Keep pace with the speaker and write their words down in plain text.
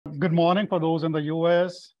Good morning for those in the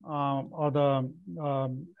US and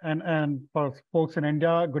for folks in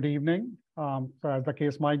India, good evening, as the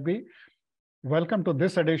case might be. Welcome to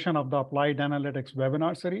this edition of the Applied Analytics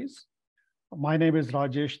webinar series. My name is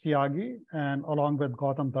Rajesh Tyagi, and along with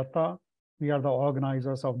Gautam Datta, we are the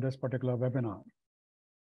organizers of this particular webinar.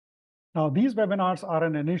 Now, these webinars are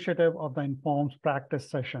an initiative of the Informs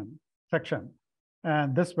Practice section,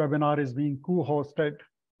 and this webinar is being co-hosted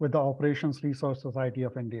with the Operations Research Society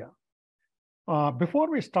of India. Before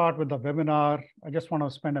we start with the webinar, I just want to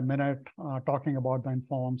spend a minute talking about the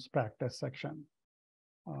Informs Practice section.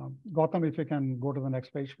 Gautam, if you can go to the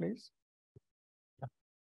next page, please.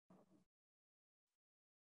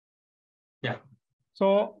 Yeah.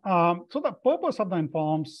 So the purpose of the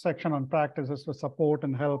Informs section on practice is to support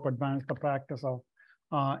and help advance the practice of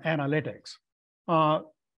analytics.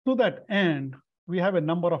 To that end, we have a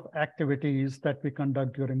number of activities that we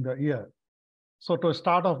conduct during the year. So to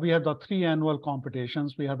start off, we have the 3 annual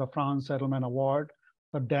competitions. We have the Franz Edelman Award,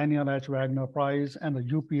 the Daniel H. Wagner Prize, and the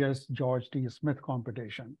UPS George T. Smith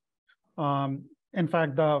competition. In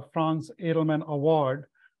fact, the Franz Edelman Award,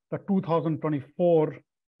 the 2024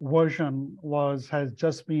 version has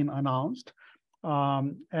just been announced. So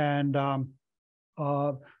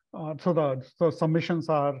the submissions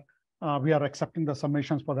are, we are accepting the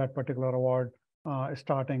submissions for that particular award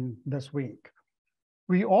starting this week.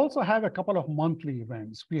 We also have a couple of monthly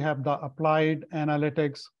events. We have the Applied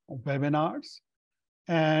Analytics webinars.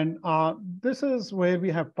 And this is where we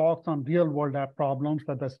have talks on real-world app problems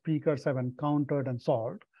that the speakers have encountered and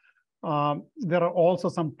solved. There are also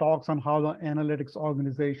some talks on how the analytics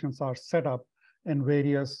organizations are set up in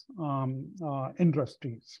various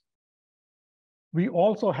industries. We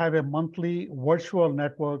also have a monthly virtual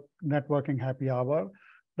networking happy hour.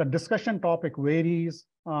 The discussion topic varies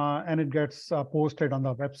and it gets posted on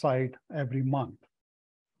the website every month.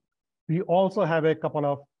 We also have a couple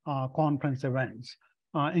of conference events,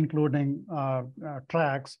 including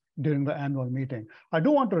tracks during the annual meeting. I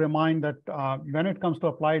do want to remind that when it comes to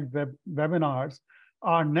applied webinars,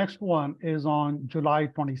 our next one is on July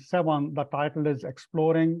 27. The title is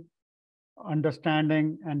Exploring,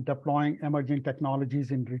 Understanding, and Deploying Emerging Technologies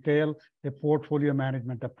in Retail, a Portfolio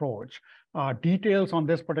Management Approach. Details on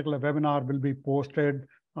this particular webinar will be posted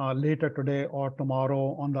later today or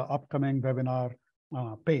tomorrow on the upcoming webinar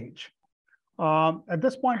page. At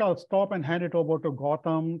this point, I'll stop and hand it over to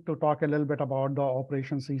Gautam to talk a little bit about the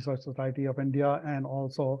Operations Research Society of India and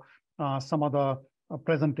also some of the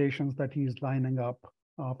presentations that he's lining up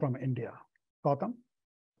from India. Gautam?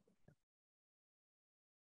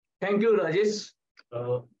 Thank you, Rajesh.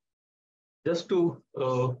 Just to,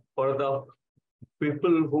 for the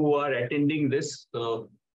people who are attending this,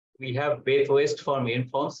 we have Beth West from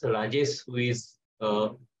Informs, Rajesh, who is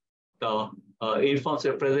the Informs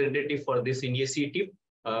representative for this initiative.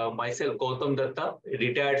 Myself, Gautam Datta,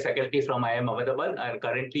 retired faculty from IIM Ahmedabad. I am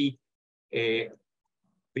currently a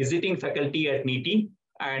visiting faculty at NITI,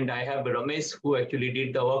 and I have Ramesh, who actually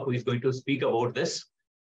did the work, who is going to speak about this.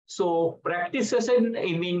 So practice session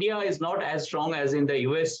in India is not as strong as in the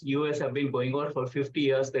US. US have been going on for 50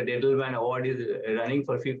 years. The Edelman Award is running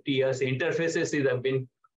for 50 years. Interfaces have been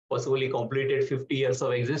possibly completed 50 years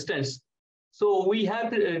of existence. So we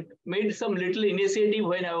have made some little initiative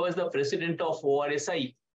when I was the president of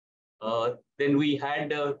ORSI. Then we had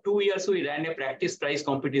 2 years, we ran a practice prize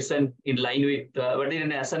competition in line with, but in an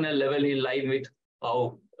national level in line with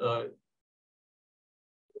how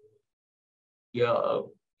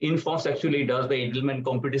Informs actually does the Edelman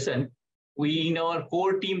competition. We, in our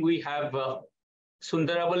core team, we have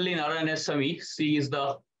Sundaravalli Narayanaswamy. She is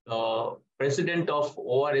the president of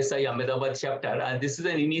ORSI Ahmedabad chapter. And this is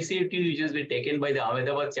an initiative which has been taken by the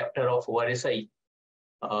Ahmedabad chapter of ORSI.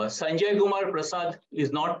 Sanjay Kumar Prasad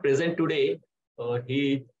is not present today.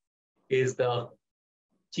 He is the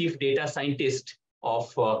chief data scientist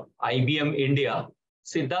of IBM India.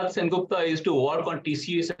 Siddharth Sengupta used to work on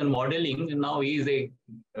TCS and modeling. And now he is a,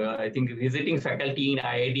 I think, visiting faculty in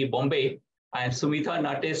IIT Bombay. And Sumitha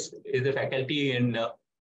Nates is a faculty in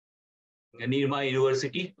Nirma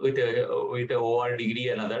University with a OR degree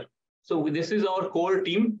and other. So this is our core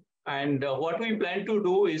team. And what we plan to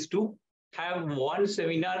do is to have one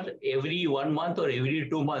seminar every 1 month or every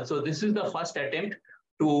 2 months. So this is the first attempt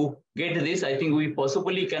to get this. I think we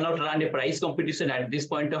possibly cannot run a prize competition at this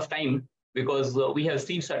point of time, because we have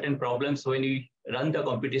seen certain problems when we run the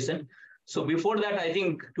competition. So before that, I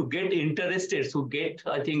think to get interested, to get,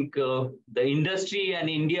 I think, the industry and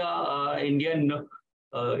Indian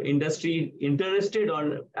industry interested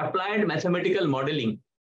on applied mathematical modeling.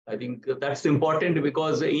 I think that's important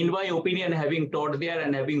because in my opinion, having taught there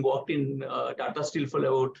and having worked in Tata Steel for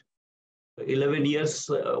about 11 years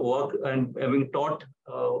work and having taught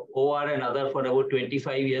OR and other for about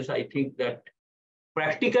 25 years, I think that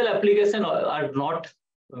practical applications are not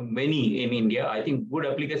many in India. I think good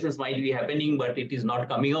applications might be happening, but it is not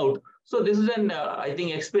coming out. So this is an, I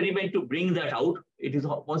think, experiment to bring that out. It is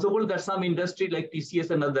possible that some industry like TCS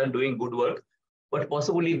and others are doing good work, but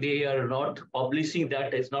possibly they are not publishing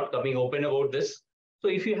that. It's not coming open about this. So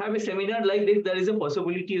if you have a seminar like this, there is a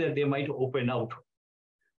possibility that they might open out.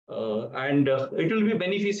 And it will be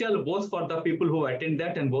beneficial both for the people who attend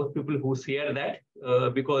that and both people who share that,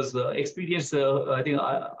 because experience, I think,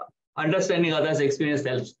 understanding others' experience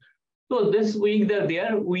helps. So this week that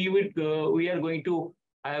there, we are going to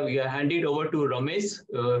hand it over to Ramesh.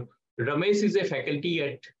 Ramesh is a faculty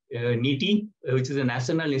at NITI, which is the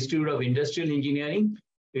National Institute of Industrial Engineering.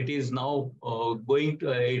 It is now going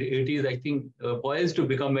to, it is, I think, poised to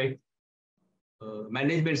become a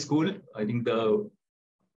management school. I think the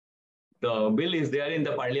bill is there in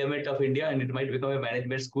the Parliament of India, and it might become a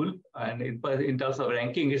management school. And in terms of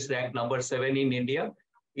ranking, it's ranked number 7 in India.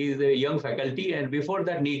 He is a young faculty, and before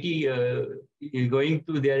that, NITI is going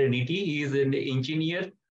to their NITI. He is an engineer,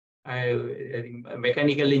 a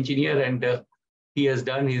mechanical engineer, and he has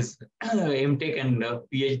done his MTech and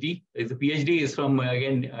PhD. His PhD is from,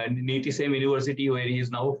 again, NITI, same university where he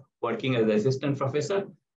is now working as assistant professor.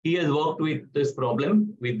 He has worked with this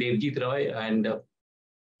problem with Devjit Roy and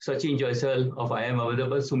Sachin Jaisal of IIM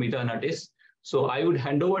Ahmedabad, Sumita Nates. So I would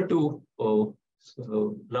hand over to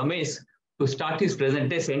Ramesh to start his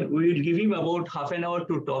presentation. We will give him about half an hour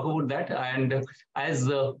to talk about that. And as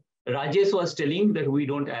Rajesh was telling, that we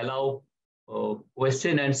don't allow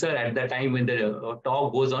question answer at the time when the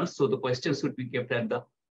talk goes on. So the questions should be kept at the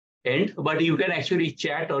end. But you can actually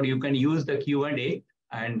chat, or you can use the Q&A,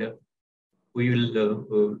 and we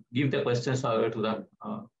will give the questions over to the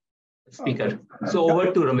speaker. So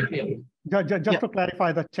over to Ramesh. Just to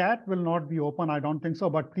clarify, the chat will not be open. I don't think so.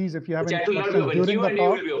 But please, if you have any questions during the talk, Q&A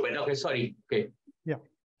will be open. Okay, sorry. Okay. Yeah,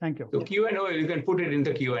 thank you. So Q&A, you can put it in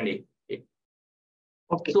the Q&A.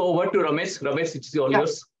 Okay. So over to Ramesh. Ramesh, it's all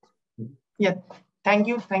yours. Yeah. Thank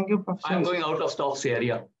you, Professor. I'm going out of stocks here.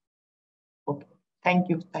 Yeah. Okay. Thank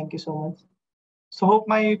you so much. So hope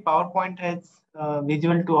my PowerPoint has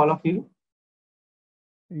visual to all of you.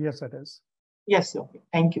 Yes, it is. Yes. Okay.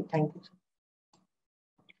 Thank you.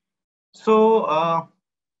 So,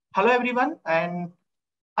 hello everyone, and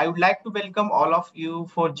I would like to welcome all of you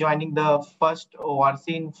for joining the first ORC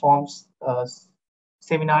Informs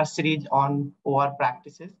seminar series on OR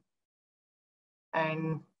practices.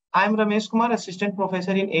 And I'm Ramesh Kumar, Assistant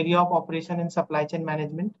Professor in Area of Operation and Supply Chain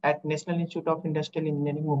Management at National Institute of Industrial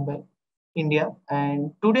Engineering, Mumbai, India.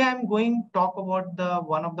 And today I'm going to talk about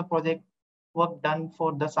one of the project work done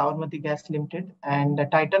for the Sabarmati Gas Limited. And the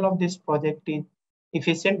title of this project is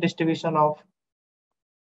Efficient Distribution of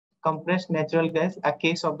Compressed Natural Gas, a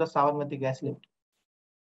case of the Sabarmati Gas Limited.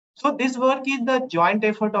 So this work is the joint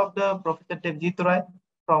effort of the Professor Devjit Roy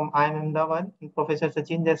from IIM Ahmedabad, and Professor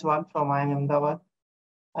Sachin Jaiswal from IIM Ahmedabad,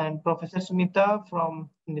 and Professor Sumita from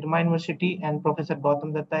Nirma University, and Professor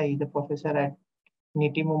Gautam Datta. He is a professor at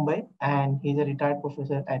NITI Mumbai, and he's a retired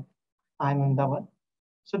professor at IIM Ahmedabad.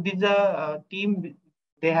 So this is a team.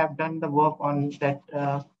 They have done the work on that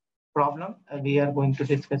problem. We are going to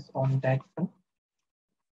discuss on that one.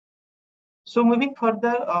 So moving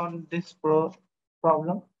further on this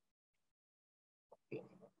problem.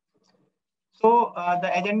 So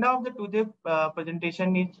the agenda of the today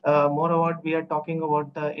presentation is more about, we are talking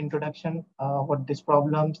about the introduction, what these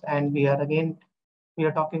problems, and we are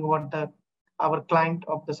talking about our client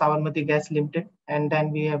of the Sabarmati Gas Limited, and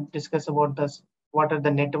then we have discussed about what are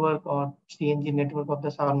the network or CNG network of the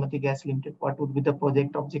Sabarmati Gas Limited, what would be the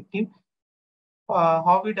project objective,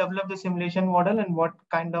 how we develop the simulation model, and what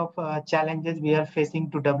kind of challenges we are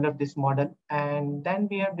facing to develop this model. And then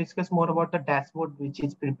we have discussed more about the dashboard, which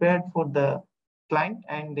is prepared for the client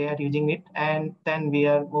and they are using it. And then we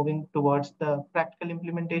are moving towards the practical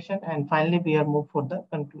implementation. And finally, we are moved for the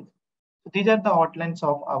conclusion. So these are the outlines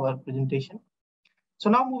of our presentation. So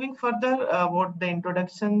now moving further about the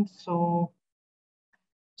introduction. So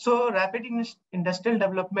rapid industrial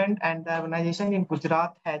development and the urbanization in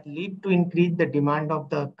Gujarat has led to increase the demand of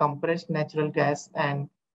the compressed natural gas and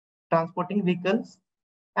transporting vehicles.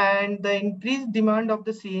 And the increased demand of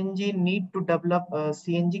the CNG need to develop a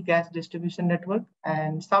CNG gas distribution network.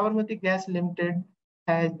 And Sabarmati Gas Limited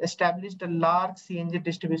has established a large CNG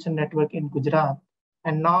distribution network in Gujarat.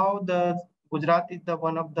 And now the Gujarat is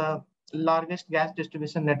one of the largest gas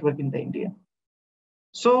distribution network in the India.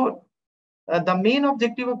 So the main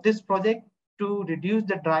objective of this project to reduce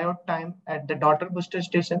the dry out time at the daughter booster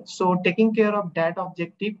station. So taking care of that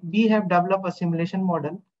objective, we have developed a simulation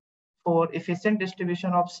model for efficient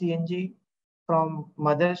distribution of CNG from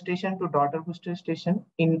mother station to daughter booster station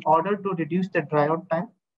in order to reduce the dry out time.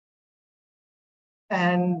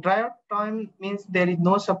 And dry out time means there is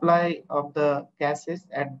no supply of the gases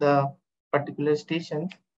at the particular station.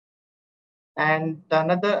 And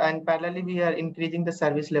parallelly, we are increasing the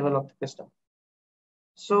service level of the customer.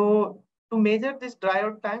 So to measure this dry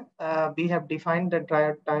out time, we have defined the dry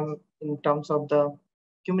out time in terms of the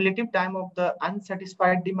cumulative time of the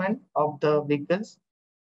unsatisfied demand of the vehicles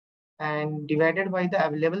and divided by the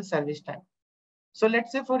available service time. So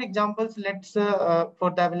let's say, for example,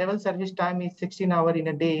 for the available service time is 16 hours in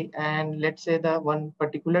a day, and let's say the one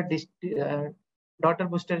particular daughter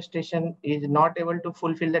booster station is not able to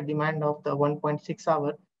fulfill the demand of the 1.6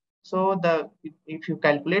 hour. So if you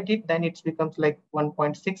calculate it, then it becomes like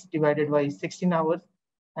 1.6 divided by 16 hours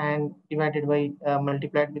and divided by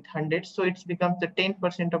multiplied with 100. So it becomes the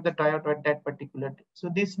 10% of the dry out at that particular day.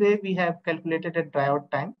 So this way we have calculated a dry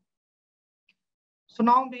out time. So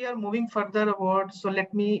now we are moving further about, so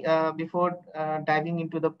let me, before diving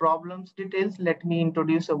into the problems details, let me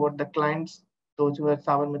introduce about the clients, those who are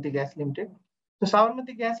Sabarmati Gas Limited. So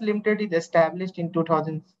Sabarmati Gas Limited is established in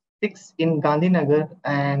 2006 in Gandhinagar,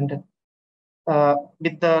 and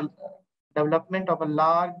with the development of a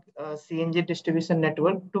large CNG distribution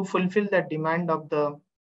network to fulfill the demand of the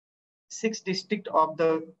 6 districts of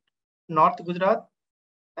the North Gujarat,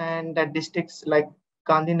 and the districts like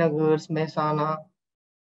Gandhinagar, Mehsana,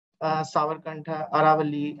 Savarkantha,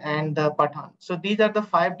 Aravali, and the Pathan. So these are the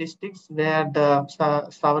 5 districts where the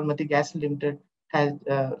Sabarmati Gas Limited has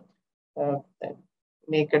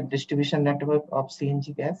make a distribution network of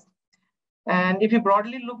CNG gas. And if you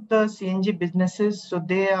broadly look the CNG businesses, so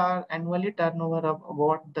they are annually turnover of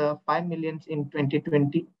about the 5 million in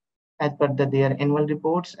 2020 as per their annual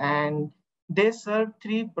reports. And they serve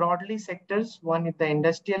 3 broadly sectors. One is the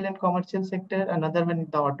industrial and commercial sector, another one is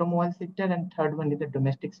the automobile sector, and third one is the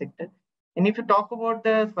domestic sector. And if you talk about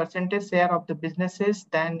the percentage share of the businesses,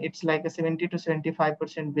 then it's like a 70 to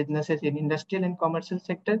 75% businesses in industrial and commercial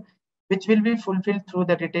sector, which will be fulfilled through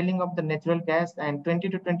the retailing of the natural gas, and 20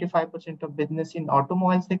 to 25% of business in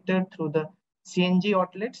automobile sector through the CNG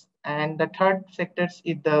outlets. And the third sectors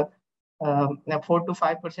is the 4 to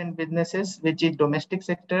 5% businesses, which is domestic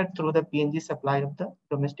sector through the PNG supply of the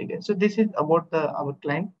domestic gas. So this is about our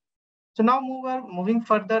client. So now moving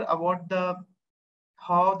further about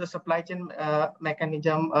how the supply chain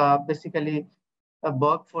mechanism basically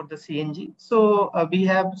work for the CNG. So we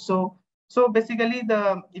have so basically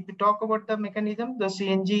if you talk about the mechanism, the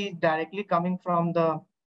CNG is directly coming from the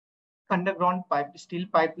underground steel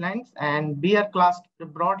pipelines, and we are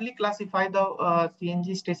broadly classify the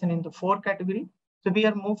CNG station into 4 categories. So we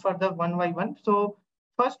are move further one by one. So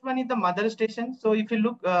first one is the mother station. So if you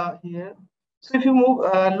look here, so if you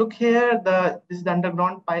look here, this is the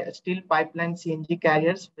underground steel pipeline CNG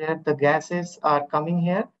carriers where the gases are coming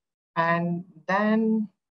here, and then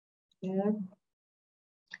here.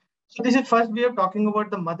 So this is first we are talking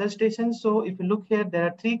about the mother station. So if you look here, there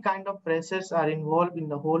are 3 kind of pressures are involved in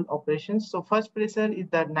the whole operations. So first pressure is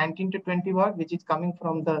the 19 to 20 watt, which is coming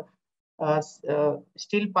from the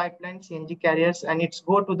steel pipeline CNG carriers, and it's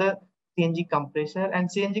go to the CNG compressor, and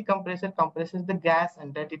CNG compressor compresses the gas,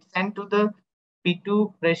 and that it's sent to the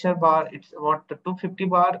P2 pressure bar. It's about the 250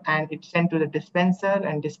 bar, and it's sent to the dispenser,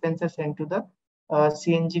 and dispenser sent to the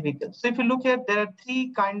CNG vehicle. So if you look here, there are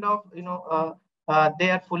 3 kind of they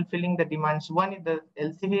are fulfilling the demands. One is the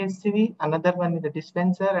LCV, SCV, another one is the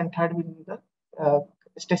dispenser, and third one is the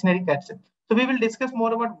stationary capsule. So we will discuss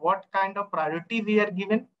more about what kind of priority we are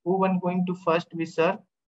given, who one going to first we serve.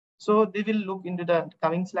 So we will look into the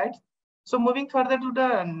coming slides. So moving further to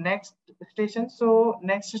the next station. So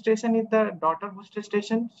next station is the daughter booster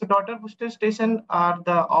station. So daughter booster station are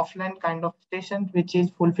the offline kind of stations, which is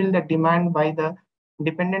fulfill the demand by the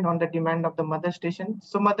dependent on the demand of the mother station.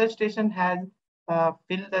 So mother station has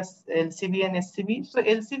fill the LCV and SCV. So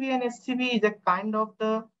LCV and SCV is a kind of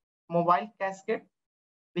the mobile cascade,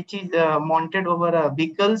 which is mounted over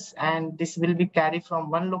vehicles, and this will be carried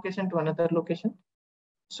from one location to another location.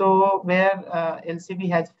 So where LCV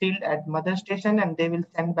has filled at mother station, and they will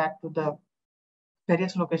send back to the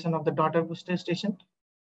various location of the daughter booster station.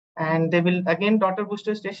 And they will again daughter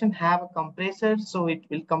booster station have a compressor, so it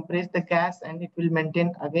will compress the gas, and it will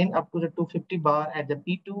maintain again up to the 250 bar at the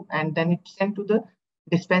P2, and then it's sent to the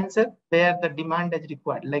dispenser where the demand is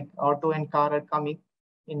required, like auto and car are coming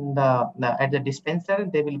in at the dispenser,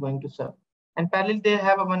 they will going to serve. And parallel, they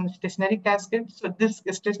have one stationary cascade. So this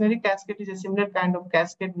stationary cascade is a similar kind of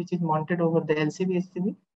cascade which is mounted over the LCV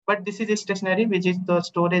SCV, but this is a stationary, which is the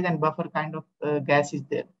storage and buffer kind of gas is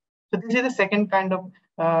there. So this is the second kind of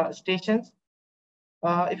stations.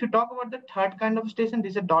 If you talk about the third kind of station,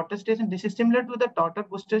 this is a daughter station. This is similar to the daughter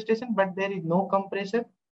booster station, but there is no compressor.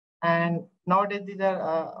 And nowadays these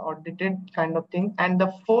are audited kind of thing. And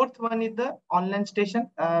the fourth one is the online station,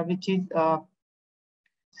 which is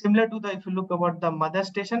similar to the, if you look about the mother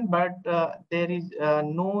station, but there is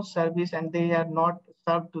no service and they are not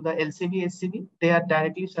served to the LCV, SCV. They are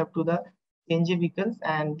directly served to the CNG vehicles.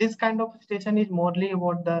 And this kind of station is mostly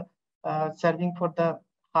about the serving for the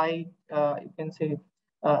high, you can say,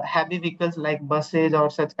 heavy vehicles like buses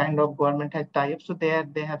or such kind of government has tie-up. So they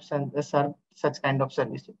have served such kind of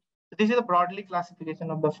services. So this is a broadly classification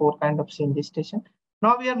of the four kind of CNG station.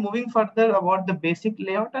 Now we are moving further about the basic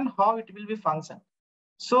layout and how it will be function.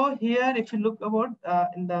 So here, if you look about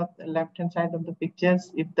in the left-hand side of the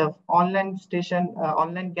pictures, if the online station,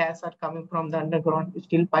 online gas are coming from the underground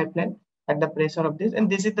steel pipeline at the pressure of this, and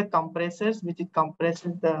this is the compressors, which it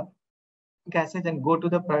compresses the gases and go to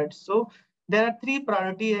the priority. So there are three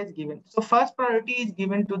priority as given. So first priority is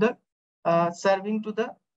given to the serving to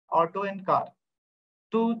the auto and car.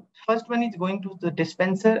 First one is going to the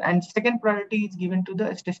dispenser, and second priority is given to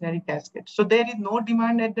the stationary cascade. So there is no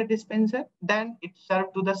demand at the dispenser, then it's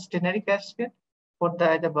served to the stationary cascade for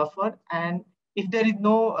the buffer. And if there is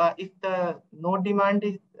no, if the no demand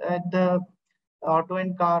is at the auto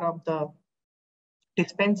and car of the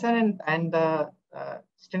dispenser and the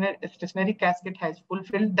stationary cascade has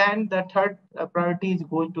fulfilled, then the third priority is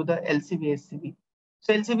going to the LCV SCV.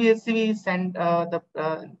 So LCV SCV is sent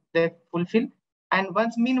they fulfill. And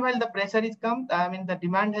once meanwhile the pressure is come, I mean the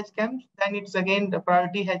demand has come, then it's again the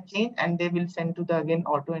priority has changed and they will send to the again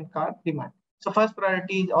auto and car demand. So first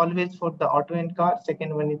priority is always for the auto and car,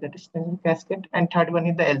 second one is the stationary cascade, and third one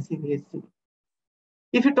is the LCV SCV.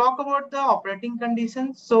 If you talk about the operating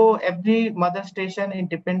conditions, so every mother station, it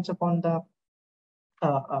depends upon the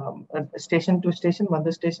station to station,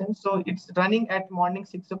 mother station. So it's running at morning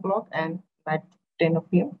 6 o'clock and at 10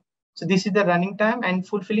 p.m. So this is the running time, and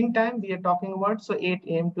fulfilling time we are talking about. So 8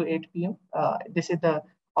 a.m. to 8 p.m. This is the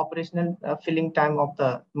operational filling time of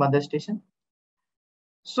the mother station.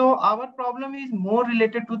 So our problem is more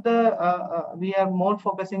related to the, we are more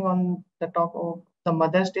focusing on the talk of the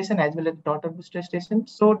mother station as well as daughter booster station.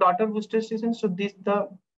 So daughter booster station, so this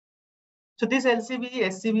LCV,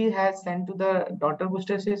 SCV has sent to the daughter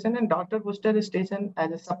booster station, and daughter booster station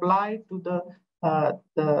as a supply to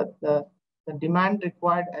the demand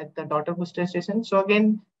required at the daughter booster station. So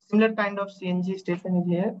again, similar kind of CNG station is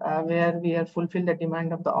here where we are fulfill the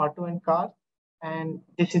demand of the auto and car. And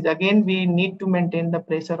this is again, we need to maintain the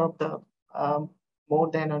pressure of the more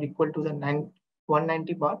than or equal to the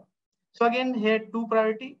 190 bar. So again, here two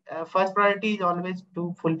priority. First priority is always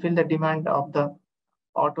to fulfill the demand of the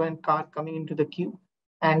auto and car coming into the queue.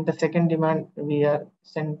 And the second demand, we are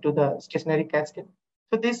sent to the stationary cascade.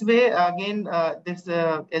 So this way, again, this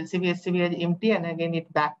LCV, SCV is empty, and again,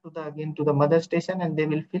 it back to the mother station, and they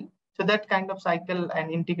will fill. So that kind of cycle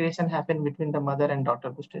and integration happen between the mother and daughter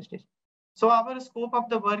booster station. So our scope of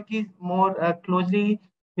the work is more closely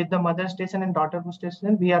with the mother station and daughter booster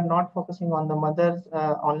station. We are not focusing on the mother's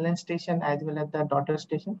online station as well as the daughter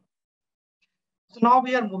station. So now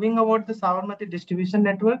we are moving about the Sabarmati distribution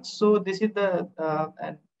network. So this is the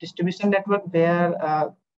distribution network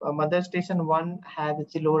where mother station 1 has a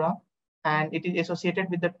Chilora, and it is associated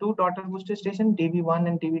with the two daughter booster station DB1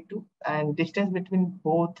 and DB2, and distance between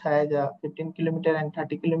both has 15 kilometers and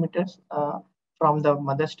 30 kilometers from the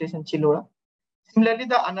mother station Chilora. Similarly,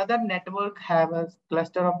 the another network have a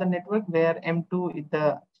cluster of the network where M2 is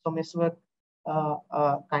the Someswar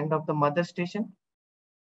kind of the mother station.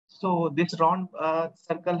 So this round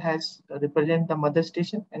circle has represent the mother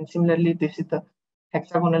station, and similarly, this is the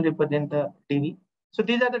hexagonal represent the DB. So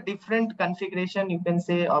these are the different configuration, you can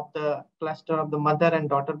say, of the cluster of the mother and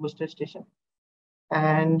daughter booster station.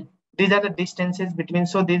 And these are the distances between,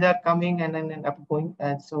 so these are coming and then upgoing.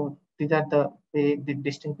 And so these are the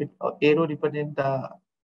distance with arrow represent the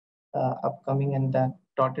upcoming, and the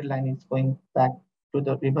dotted line is going back to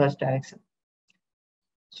the reverse direction.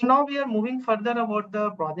 So now we are moving further about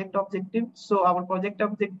the project objective. So our project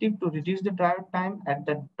objective to reduce the drive time at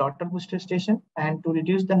the daughter booster station, and to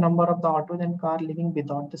reduce the number of the autos and car living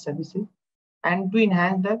without the services, and to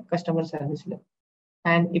enhance the customer service level.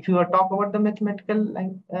 And if you are talk about the mathematically,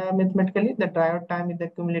 the drive time is the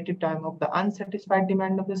cumulative time of the unsatisfied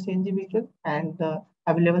demand of the CNG vehicle and the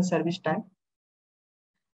available service time.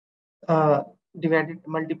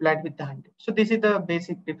 multiplied with the 100. So this is the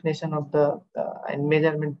basic definition of the and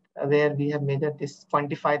measurement where we have measured this,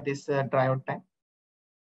 quantified this dry out time.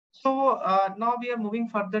 So now we are moving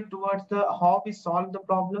further towards the how we solve the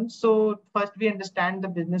problem. So first we understand the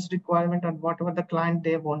business requirement and whatever the client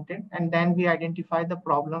they wanted, and then we identify the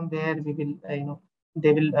problem where we will,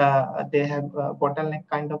 they have a bottleneck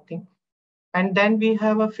kind of thing. And then we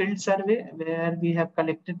have a field survey where we have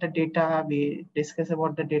collected the data. We discuss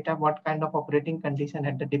about the data, what kind of operating condition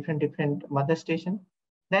at the different mother station.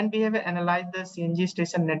 Then we have analyzed the CNG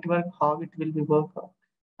station network, how it will be worked,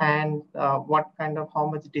 and what kind of, how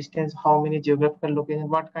much distance, how many geographical locations,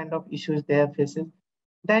 what kind of issues they are facing.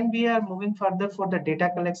 Then we are moving further for the data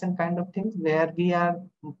collection kind of things, where we are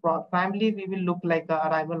primarily we will look like the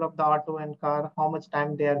arrival of the auto and car, how much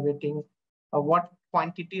time they are waiting, what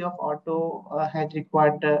quantity of auto has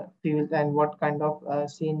required fuel, and what kind of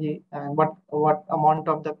CNG, and what amount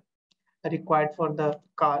of the required for the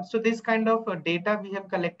car. So this kind of data we have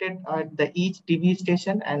collected at the each DV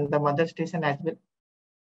station and the mother station as well.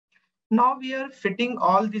 Now we are fitting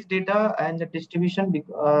all this data and the distribution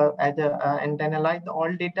and analyze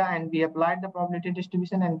all data, and we applied the probability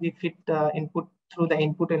distribution, and we fit the input through the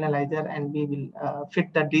input analyzer, and we will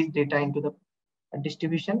fit these data into the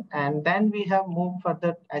distribution. And then we have moved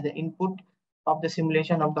further as an input of the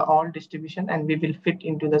simulation of the all distribution, and we will fit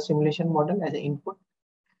into the simulation model as an input.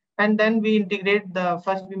 And then we integrate the,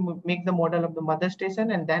 first we make the model of the mother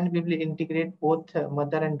station, and then we will integrate both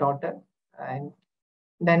mother and daughter. And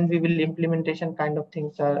then we will implementation kind of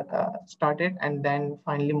things are started, and then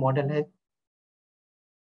finally model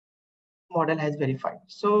has verified.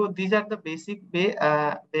 So these are the basic way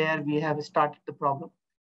where we have started the problem.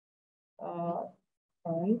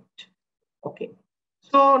 Right. Okay.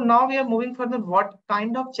 So now we are moving further. What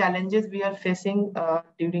kind of challenges we are facing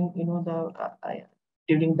during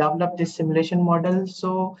during develop this simulation model?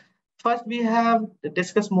 So first we have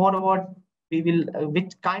discussed more about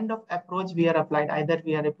which kind of approach we are applied. Either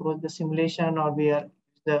we are approach the simulation or we are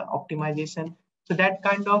the optimization. So that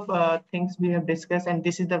kind of things we have discussed, and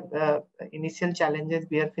this is the initial challenges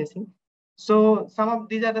we are facing. So some of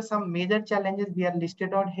these are some major challenges we are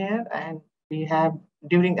listed out here, and we have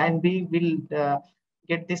we will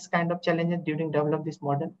get this kind of challenges during develop this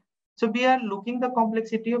model. So we are looking the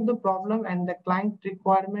complexity of the problem and the client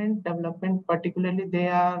requirement development, particularly they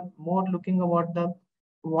are more looking about the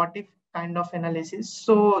what if kind of analysis.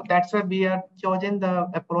 So that's why we are chosen the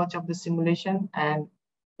approach of the simulation, and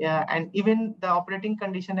even the operating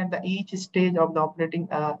condition at the each stage of the operating,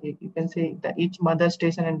 you can say the each mother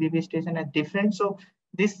station and BB station are different. So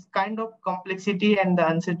this kind of complexity and the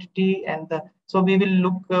uncertainty and so we will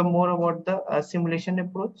look more about the simulation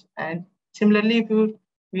approach. And similarly, if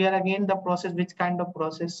we are again the process, which kind of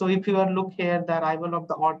process. So if you are look here, the arrival of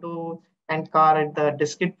the auto and car at the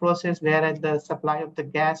discrete process, whereas the supply of the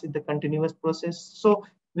gas is the continuous process. So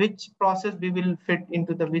which process we will fit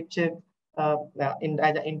into the which as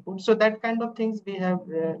an input. So that kind of things we have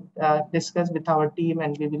discussed with our team,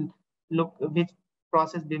 and we will look which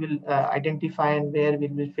process we will identify and where we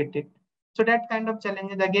will fit it. So that kind of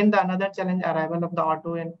challenges. Again, the another challenge, arrival of the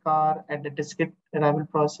auto and car at the discrete arrival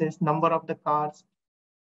process, number of the cars,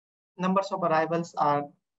 numbers of arrivals are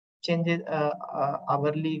changes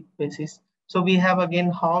hourly basis. So we have again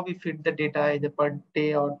how we fit the data either per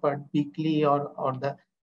day or per weekly or the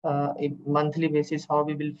monthly basis, how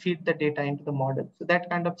we will feed the data into the model. So that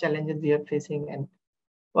kind of challenges we are facing. And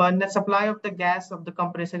the supply of the gas of the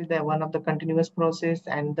compressor is the one of the continuous process.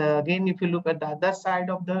 And again, if you look at the other side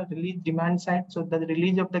of the release demand side, so the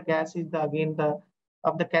release of the gas is again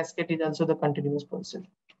of the cascade is also the continuous process.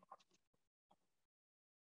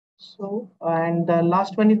 So, and the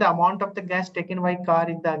last one is the amount of the gas taken by car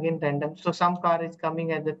is again random. So some car is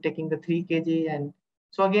coming as taking the 3 kg, and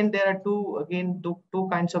so again there are two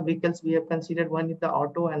kinds of vehicles we have considered. One is the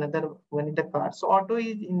auto, another one is the car. So auto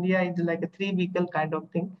is India is like a 3 vehicle kind of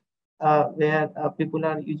thing where people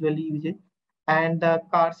are usually using, and the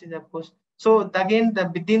cars is of course. So again,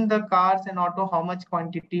 within the cars and auto, how much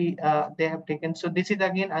quantity they have taken. So this is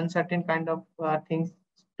again uncertain kind of things.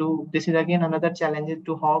 This is again another challenge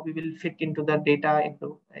to how we will fit into the data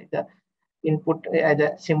into the input as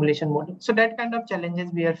a simulation model. So that kind of challenges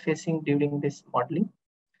we are facing during this modeling.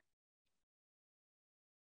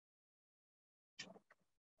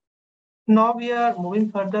 Now we are moving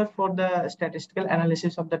further for the statistical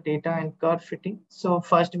analysis of the data and curve fitting. So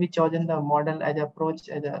first we chosen the model as approach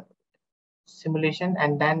as a simulation,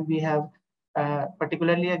 and then we have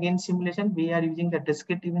particularly again simulation, we are using the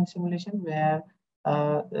discrete event simulation where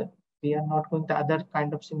we are not going to other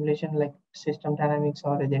kind of simulation like system dynamics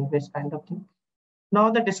or agent-based kind of thing. Now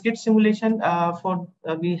the discrete simulation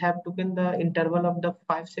we have taken the interval of the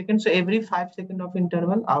 5 seconds. So every 5 second of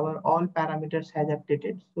interval, our all parameters has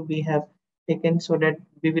updated. So we have taken so that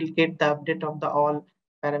we will get the update of the all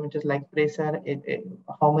parameters like pressure,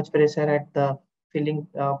 how much pressure at the filling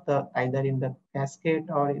of the either in the cascade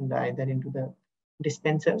or in the either into the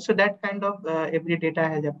dispenser. So that kind of every data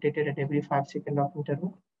has updated at every 5 second of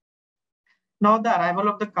interval. Now the arrival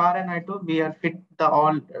of the car and auto, we are fit the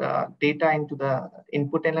all data into the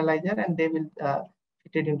input analyzer, and they will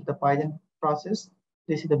fit it into the Poisson process.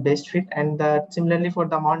 This is the best fit. And similarly for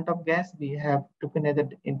the amount of gas, we have taken as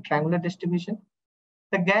in triangular distribution.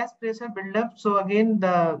 The gas pressure buildup. So again,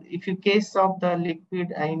 if you case of the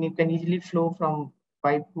liquid, and you can easily flow from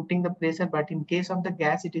by putting the pressure, but in case of the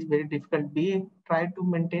gas, it is very difficult. We try to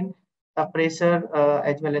maintain a pressure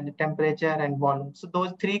as well as the temperature and volume. So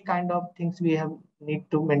those three kind of things we have need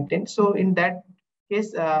to maintain. So in that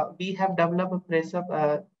case, we have developed a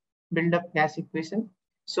pressure buildup gas equation.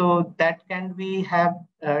 So that can we have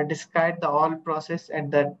described the all process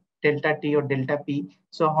at the delta T or delta P.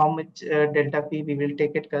 So how much delta P we will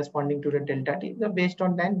take it corresponding to the delta T. So based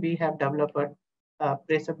on that, we have developed a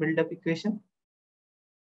pressure buildup equation.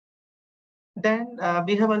 Then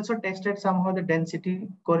we have also tested somehow the density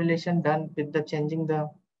correlation done with the changing the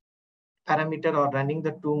parameter or running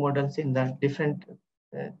the two models in the different,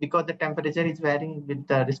 because the temperature is varying with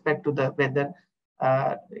respect to the weather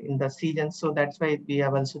in the season. So that's why we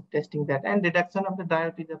are also testing that. And reduction of the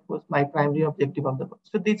diode is of course my primary objective of the work.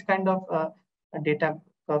 So this kind of data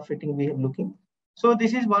curve fitting we are looking. So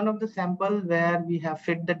this is one of the sample where we have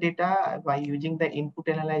fit the data by using the input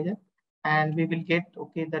analyzer. And we will get,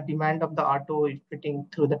 okay, the demand of the auto is fitting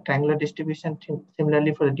through the triangular distribution.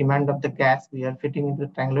 Similarly, for the demand of the gas, we are fitting into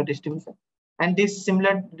the triangular distribution. And this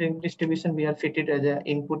similar distribution, we are fitted as an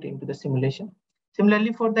input into the simulation.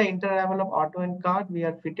 Similarly, for the interval of auto and car, we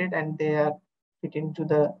are fitted and they are fit into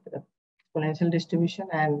the exponential distribution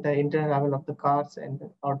and the interval of the cars and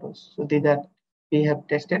the autos. So these are we have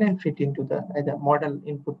tested and fit into the as a model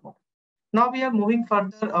input model. Now we are moving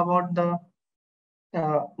further about the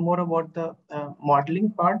more about the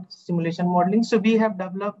modeling part, simulation modeling. So we have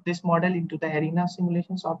developed this model into the Arena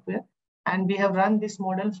simulation software, and we have run this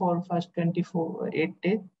model for first 8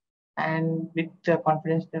 days, and with the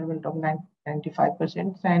confidence interval of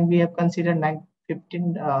 95%, and we have considered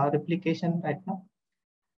 15 replication right now.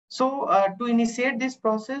 So to initiate this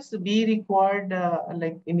process, we required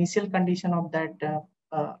like initial condition of that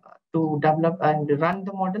to develop and run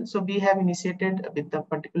the model. So we have initiated with the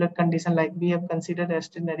particular condition, like we have considered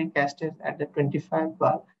extraordinary cascade at the 25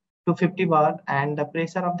 bar to 50 bar, and the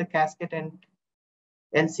pressure of the cascade and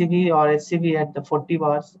LCV or HCV at the 40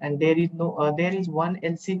 bars, and there is no there is one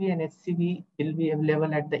LCV and HCV will be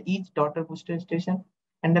available at the each daughter booster station,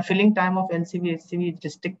 and the filling time of LCV HCV is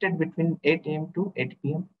restricted between 8 AM to 8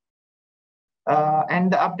 PM.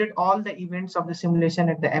 And update all the events of the simulation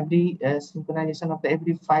at the every synchronization of the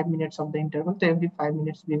every 5 minutes of the interval. So every 5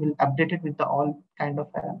 minutes we will update it with the all kind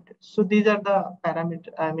of parameters. So these are the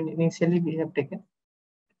parameters. I mean, initially we have taken.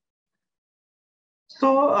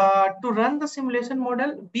 So to run the simulation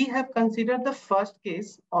model, we have considered the first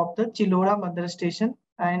case of the Chilora mother station,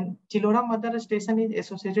 and Chilora mother station is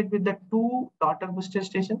associated with the two daughter booster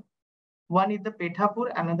stations. One is the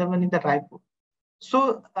Pethapur, another one is the Raipur.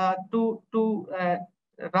 So to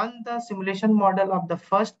run the simulation model of the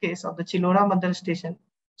first case of the Chilora mother station,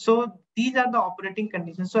 so these are the operating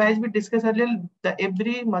conditions. So as we discussed earlier,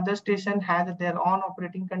 every mother station has their own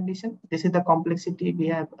operating condition. This is the complexity we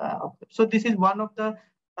have. So this is one of the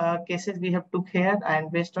cases we have took here,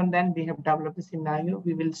 and based on that we have developed the scenario.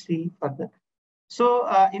 We will see further. So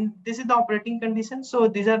this is the operating condition. So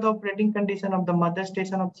these are the operating condition of the mother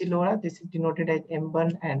station of Chilora. This is denoted as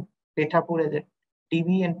M1 and Pethapur as a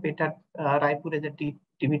TV and Raipur as a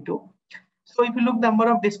TV2. So if you look number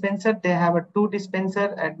of dispenser, they have a 2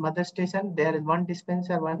 dispenser at mother station. There is 1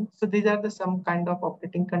 dispenser, 1. So these are the some kind of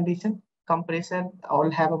operating condition. Compressor all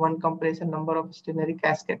have a 1 compressor, number of stationary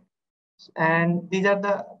cascade. And these are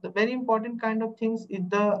the very important kind of things is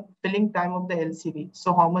the filling time of the LCV.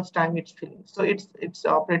 So how much time it's filling. So it's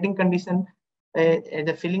operating condition.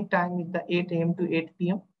 The filling time is the 8 AM to 8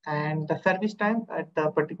 PM. And the service time at the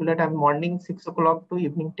particular time, morning 6 o'clock to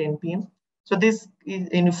evening 10 PM. So this is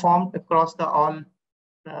uniform across the all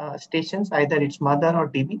stations, either it's mother or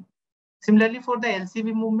DB. Similarly, for the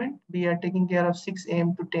LCV movement, we are taking care of 6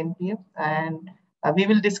 AM to 10 PM. And we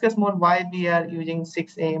will discuss more why we are using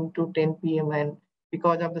 6 AM to 10 PM, and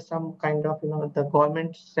because of the some kind of, the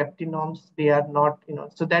government safety norms, we are not,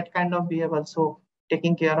 so that kind of we have also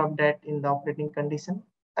taking care of that in the operating condition.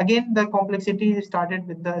 Again, the complexity started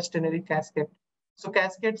with the stationary cascade. So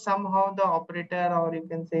cascade, somehow the operator, or you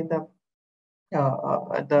can say the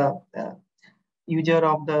user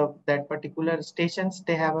of that particular stations,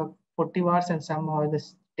 they have a 40 watts and somehow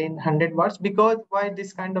this 100 watts. Because why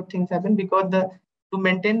this kind of things happen? Because to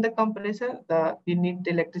maintain the compressor, we need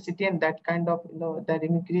electricity, and that kind of that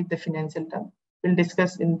increase the financial term. We'll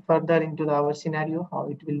discuss in further into our scenario how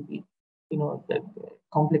it will be. The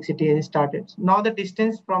complexity has started. Now the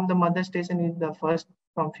distance from the mother station is the first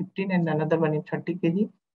from 15 and another one is 30 kg,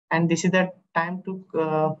 and this is the time to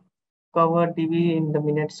cover dB in the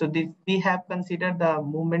minute. So we have considered the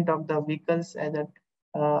movement of the vehicles as a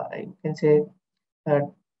you can say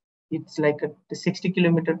it's like a 60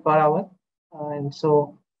 kilometer per hour, and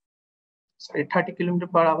so sorry 30 kilometer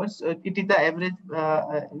per hour. So it is the average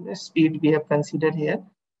speed we have considered here.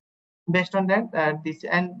 Based on that,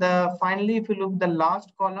 finally, if you look the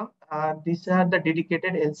last column, these are the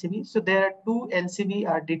dedicated LCV. So there are 2 LCV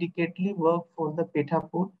are dedicatedly work for the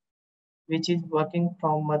Petapur, which is working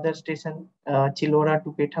from mother station Chilora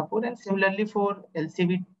to Petapur, and similarly for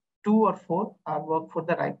LCV 2 or 4 are work for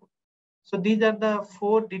the Raipur. So these are the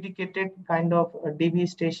 4 dedicated kind of DB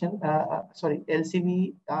station,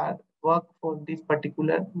 LCV work for this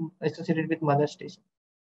particular associated with mother station.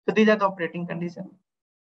 So these are the operating conditions.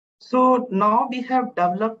 So now we have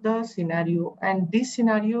developed the scenario, and this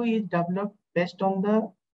scenario is developed based on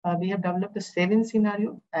we have developed the 7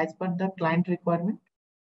 scenario as per the client requirement.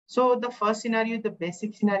 So the first scenario is the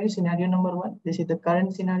basic scenario, scenario number 1. This is the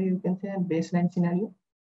current scenario, you can say, and baseline scenario.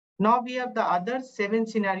 Now we have the other 7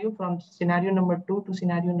 scenario from scenario number 2 to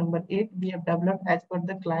scenario number 8. We have developed as per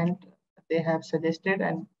the client they have suggested,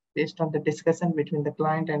 and based on the discussion between the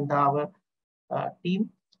client and our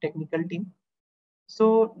team, technical team.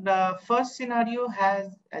 So the first scenario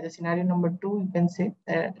has, as a scenario number 2, you can say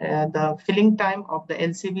the filling time of the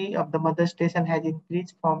LCV of the mother station has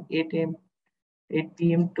increased from 8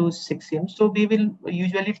 p.m. to 6 a.m. So we will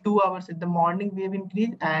usually 2 hours in the morning we have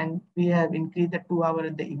increased, and we have increased the 2 hours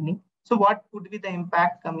in the evening. So what could be the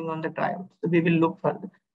impact coming on the trial? So we will look further.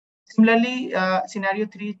 Similarly, scenario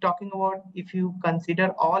 3 is talking about if you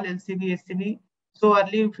consider all LCV, SCV. So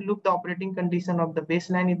earlier, if you look the operating condition of the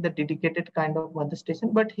baseline is the dedicated kind of mother station,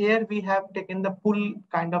 but here we have taken the pull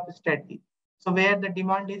kind of strategy. So where the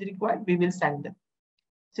demand is required, we will send them.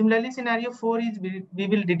 Similarly, scenario 4 is we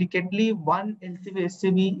will dedicatedly one LCV,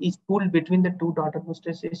 SCV is pulled between the 2 daughter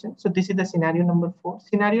booster stations. So this is the scenario number 4.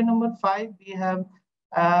 Scenario number 5, we have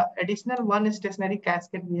additional 1 stationary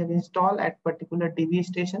cascade we have installed at particular DV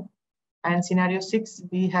station. And scenario 6,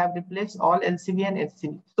 we have replaced all LCV and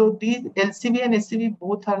SCV. So these LCV and SCV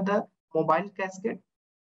both are the mobile cascade.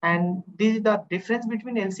 And this is the difference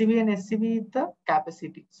between LCV and SCV is the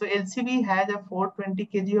capacity. So LCV has a 420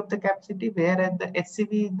 kg of the capacity, whereas the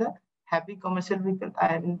SCV is the heavy commercial vehicle,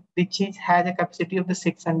 and which has a capacity of the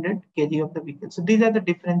 600 kg of the vehicle. So these are the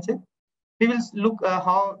differences. We will look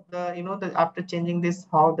how after changing this,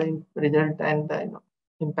 how the result and the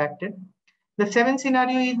impacted. The 7th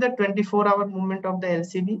scenario is the 24-hour movement of the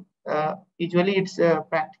LCV. Usually, it's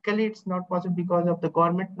practically it's not possible because of the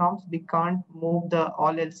government norms. We can't move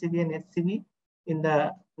all LCV and SCV in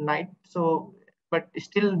the night. So, but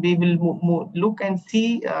still, we will look and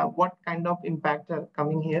see what kind of impact are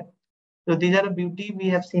coming here. So these are the beauty we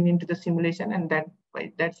have seen into the simulation, and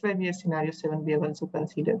that's why we have scenario 7 we have also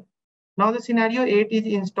considered. Now the scenario 8 is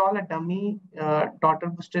install a dummy daughter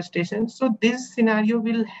booster station. So this scenario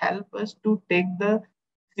will help us to take the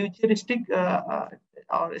futuristic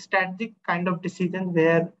or strategic kind of decision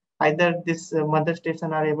where either this mother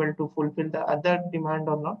station are able to fulfill the other demand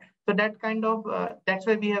or not. So that kind of, that's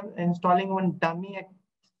why we have installing one dummy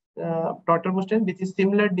daughter booster, which is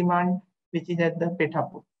similar demand, which is at the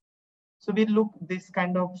Petapur. So we look this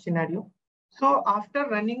kind of scenario. So after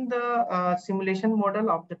running the simulation model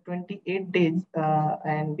of the 28 days,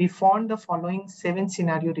 and we found the following 7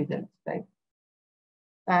 scenario results, right?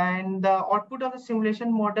 And the output of the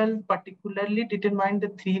simulation model particularly determined the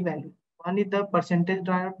 3 values. One is the percentage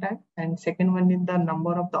drive time, and second one is the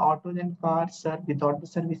number of the autos and cars served without the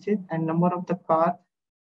services, and number of the car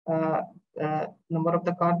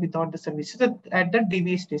without the services at the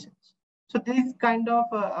DV stations. So this kind of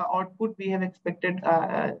output we have expected,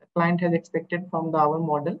 client has expected from our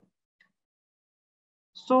model.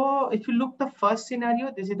 So if you look the first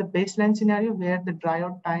scenario, this is the baseline scenario where the dry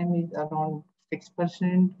out time is around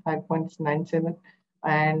 6%, 5.97,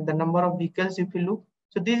 and the number of vehicles if you look.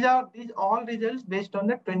 So these all results based on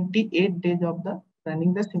the 28 days of the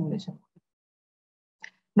running the simulation.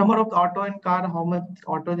 Number of auto and car, how much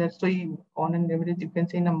autos are, so on an average, you can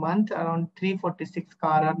say in a month, around 346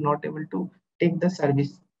 cars are not able to take the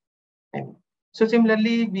service. So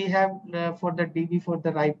similarly, we have for the DB for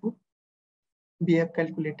the Raipur, we have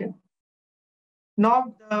calculated.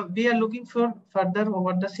 Now we are looking for further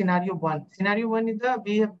over the scenario one. Scenario one is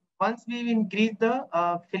once we increase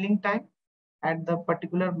the filling time at the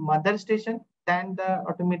particular mother station, then the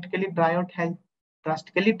automatically dry out has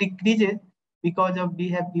drastically decreases because of we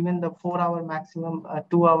have given the 4-hour maximum,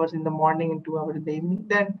 2 hours in the morning and 2 hours in the evening.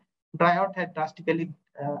 Then dry out has drastically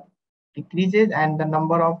decreases, and the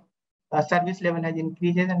number of service level has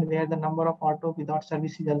increases, and where the number of auto without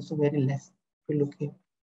service is also very less. If you look here.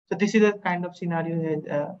 So this is a kind of scenario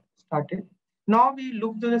has started. Now we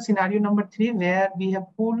look to the scenario number 3, where we have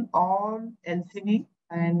pooled all LCV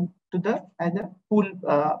and to the as a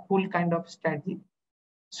pool kind of strategy.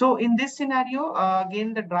 So in this scenario,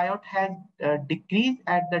 again the dryout has decreased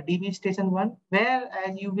at the DB station 1,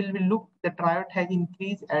 whereas you will look the dryout has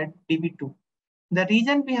increased at DB2. The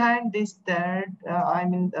reason behind this that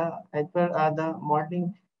as per the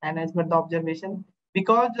modeling and as per the observation,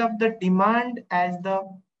 because of the demand as the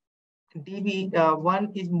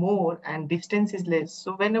DB1 is more and distance is less.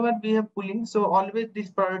 So whenever we have pulling, so always this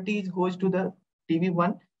priority goes to the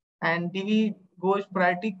DB1, and DB goes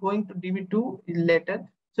priority going to DB2 is later.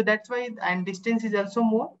 So that's why, and distance is also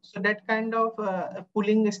more. So that kind of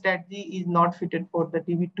pulling strategy is not fitted for the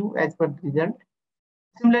DB2 as per the result.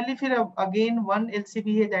 Similarly, if again one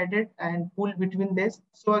LCB is added and pull between this,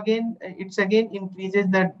 so again it's again increases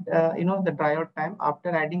the the dry out time after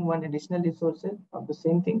adding one additional resources of the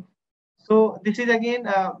same thing. So this is again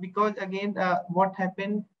because again what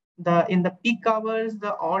happened in the peak hours,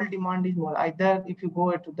 the all demand is more. Either if you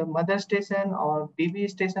go to the mother station or DB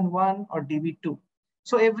station 1 or DB2.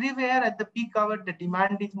 So everywhere at the peak hour the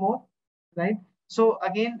demand is more, right? So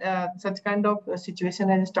again such kind of situation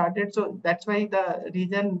has started. So that's why the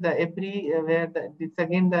reason the everywhere it's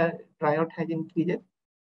again the tryout has increased.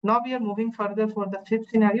 Now we are moving further for the fifth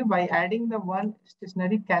scenario by adding the one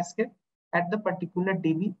stationary cascade at the particular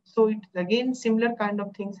DB. So it's again similar kind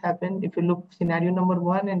of things happen if you look scenario number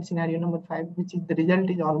 1 and scenario number 5, which is the result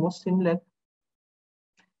is almost similar.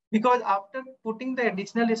 Because after putting the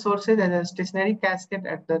additional resources as a stationary cascade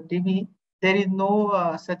at the DB, there is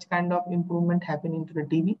no such kind of improvement happening to the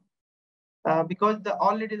DB. Because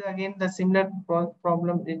already again the similar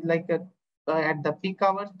problem is like at the peak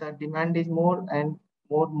hours, the demand is more and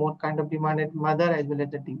more kind of demand at mother as well as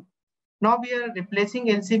the DB. Now we are replacing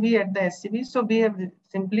LCB at the SCB. So we have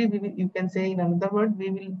simply, you can say in another word,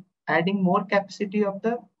 we will adding more capacity of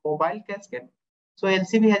the mobile cascade. So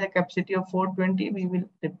LCB has a capacity of 420. We will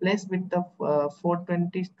replace with the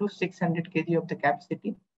 420 to 600 kg of the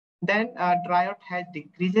capacity. Then dryout has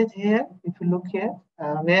decreases here. If you look here,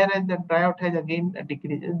 whereas the dryout has again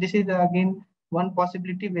decreased. This is again one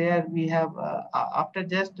possibility where we have after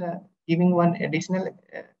just giving one additional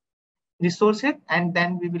resources, and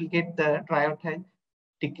then we will get the tryout has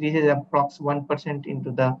decreases approx 1%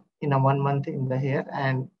 in a 1 month in the here,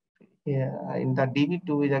 and here in the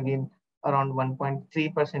DB2 is again around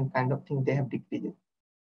 1.3% kind of thing they have decreased.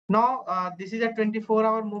 Now this is a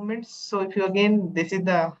 24-hour movement. So if you again, this is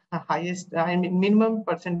the highest minimum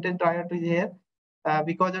percentage tryout is here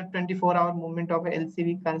because of 24-hour movement of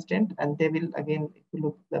LCV constant, and they will again, if you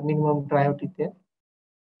look, the minimum tryout is there.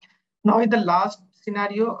 Now in the last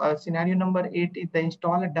scenario, scenario number 8 is the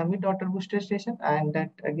install a dummy daughter booster station, and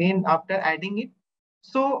that again after adding it.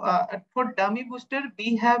 So for dummy booster,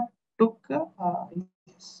 we have took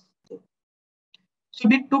so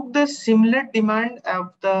we took the similar demand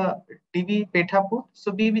of the DB Petapur.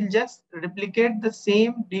 So we will just replicate the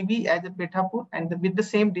same DB as a Petapur and with the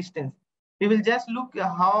same distance. We will just look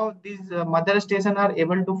how these mother stations are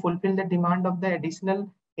able to fulfill the demand of the additional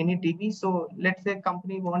any DB. So let's say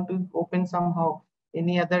company want to open somehow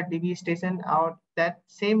any other DB station, or that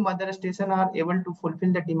same mother station are able to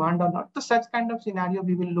fulfill the demand or not. So such kind of scenario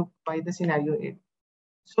we will look by the scenario 8.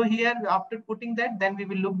 So here after putting that, then we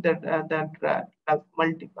will look that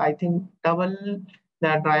I think double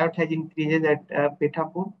the dryout has increases at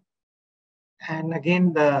Petapur. And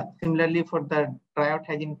again, similarly for the dryout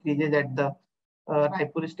has increases at the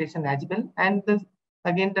Raipur station as well. And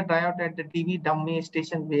again, the tryout at the DB dummy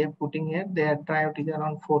station we are putting here, their tryout is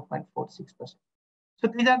around 4.46%. So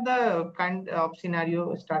these are the kind of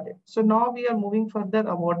scenario started. So now we are moving further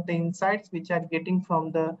about the insights which are getting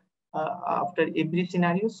from the after every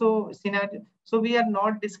scenario. So we are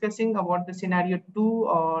not discussing about the scenario 2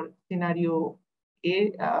 or scenario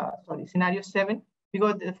scenario 7,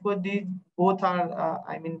 because of course these both are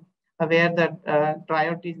where the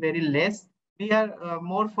tryout is very less. We are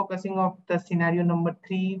more focusing on the scenario number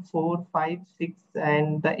 3, 4, 5, 6,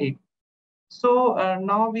 and the 8. So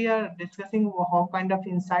now we are discussing how kind of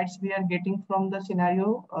insights we are getting from the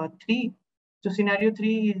scenario 3. So scenario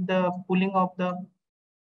 3 is the pooling of the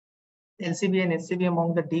LCB and SCB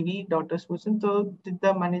among the DV daughter solution. So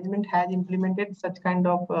the management has implemented such kind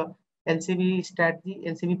of LCB strategy,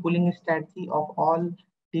 LCB pooling strategy of all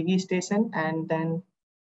DV station, and then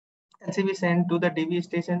LCB sent to the DV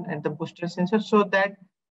station and the booster sensor. So that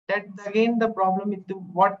again the problem is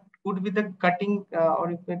what would be the cutting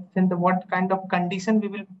or if it's in the what kind of condition we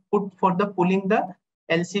will put for the pulling the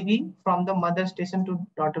LCB from the mother station to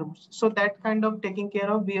daughter booster. So that kind of taking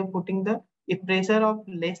care of, we are putting the if pressure of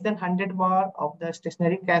less than 100 bar of the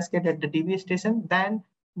stationary cascade at the DV station, then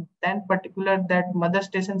particular that mother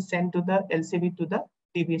station sent to the LCB to the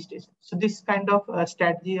DV station. So this kind of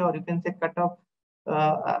strategy, or you can say cutoff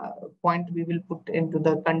point, we will put into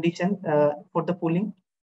the condition for the pooling.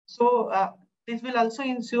 So this will also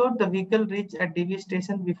ensure the vehicle reach at DV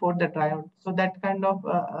station before the tryout. So that kind of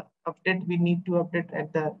update we need to update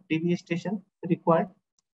at the DV station required.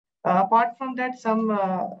 Apart from that, some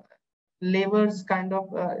levers kind of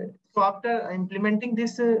so after implementing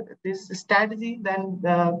this this strategy, then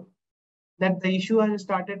that the issue has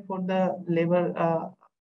started for the lever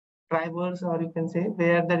drivers, or you can say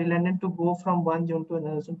where they're reluctant to go from one zone to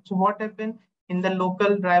another zone. So what happened in the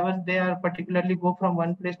local drivers, they are particularly go from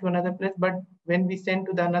one place to another place, but when we send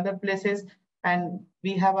to the another places and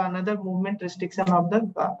we have another movement restriction of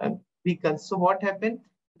the vehicles. So what happened,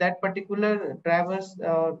 that particular drivers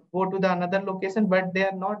go to the another location, but they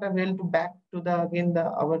are not able to back to the again the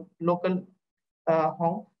our local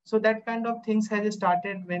home. So that kind of things has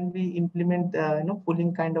started when we implement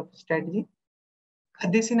pooling kind of strategy.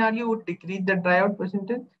 This scenario would decrease the tryout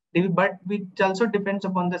percentage, but it also depends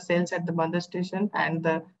upon the sales at the mother station and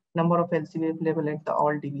the number of LCV available at the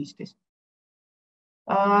all DV station.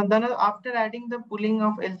 Then after adding the pooling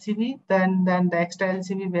of LCV, then the extra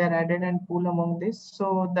LCV were added and pool among this.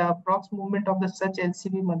 So the approx movement of the such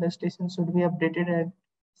LCV mother station should be updated at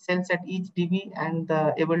cells at each DV and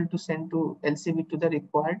able to send to LCV to the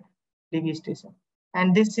required DV station.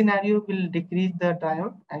 And this scenario will decrease the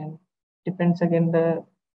tryout and depends again the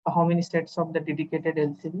how many sets of the dedicated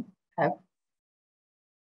LCV have.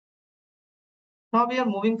 Now we are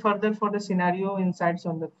moving further for the scenario insights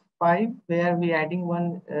on the 5, where we adding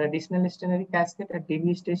one additional stationary casket at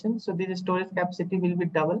DV station. So this storage capacity will be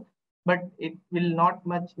double, but it will not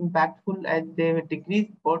much impactful as they will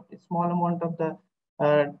decrease but a small amount of the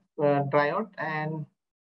tryout. And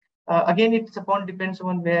again, it's upon depends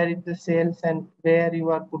on where it the sales and where you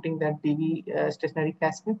are putting that DV stationary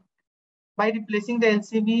casket. By replacing the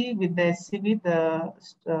LCV with the SCV, the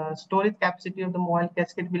storage capacity of the mobile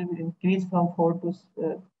casket will increase from 4 to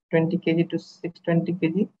 20 kg to 620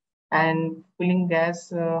 kg, and filling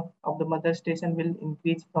gas of the mother station will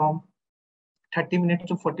increase from 30 minutes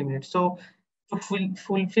to 40 minutes. So to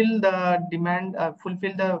fulfill the demand,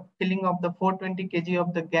 fulfill the filling of the 420 kg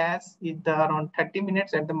of the gas is around 30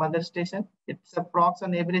 minutes at the mother station. It's approx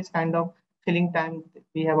on average kind of filling time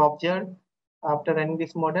we have observed after running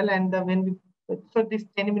this model. And when we, so this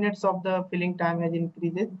 10 minutes of the filling time has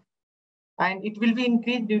increased, and it will be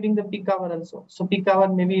increased during the peak hour also. So peak hour,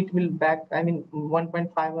 maybe it will back,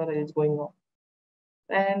 1.5 hour is going on.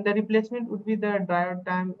 And the replacement would be the diode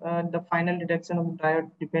time. The final deduction of the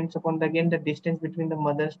diode depends upon again the distance between the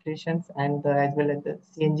mother stations and as well as the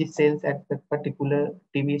CNG cells at the particular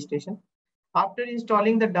TV station. After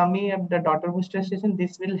installing the dummy at the daughter booster station,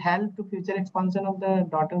 this will help to future expansion of the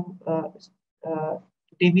daughter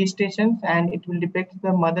TV stations, and it will depict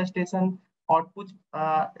the mother station output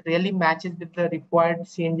really matches with the required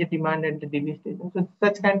CNG demand at the TV station. So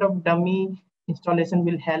such kind of dummy installation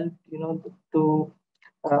will help, to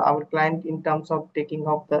our client in terms of taking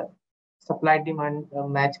off the supply demand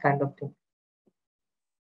match kind of thing.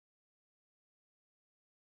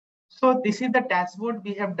 So this is the dashboard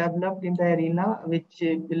we have developed in the arena, which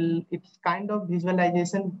will, it's kind of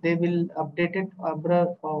visualization. They will update it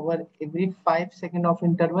over every 5 seconds of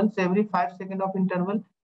interval. So every 5 seconds of interval,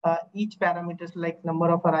 each parameters like number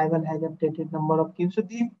of arrival has updated, number of queues. So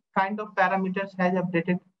these kind of parameters has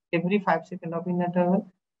updated every 5 seconds of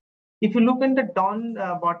interval. If you look in the down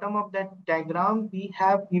bottom of that diagram, we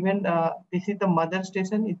have given, this is the mother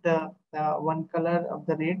station, is the one color of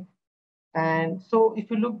the red. And so if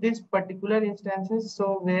you look this particular instances,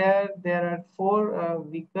 so where there are 4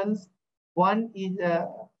 vehicles, one is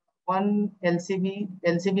one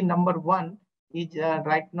LCV number 1 is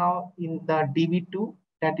right now in the DB2,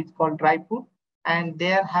 that is called Raipur, and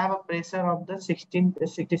there have a pressure of the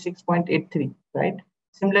 66.83, right?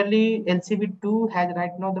 Similarly, LCV2 has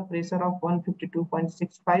right now the pressure of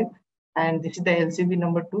 152.65, And this is the LCV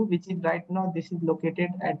number 2, which is right now, this is located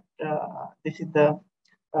at, this is the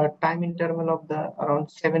time interval of the around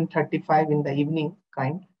 7:35 in the evening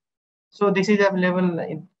kind. So this is available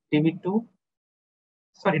in DV2,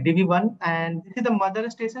 sorry, DV1, and this is the mother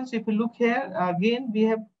station. So if you look here, again, we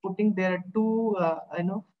have putting there two,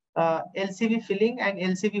 LCV filling and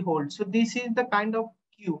LCV hold. So this is the kind of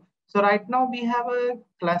queue. So right now we have a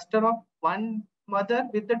cluster of one mother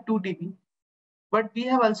with the 2 DV. But we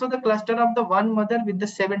have also the cluster of the one mother with the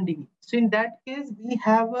 7 DV. So in that case, we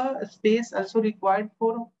have a space also required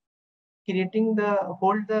for creating the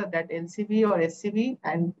hold that LCV or SCV,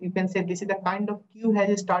 and you can say this is the kind of queue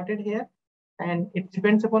has started here, and it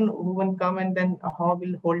depends upon who will come and then how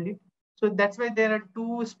will hold it. So that's why there are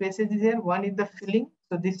two spaces here. One is the filling,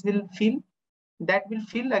 so this will fill, that will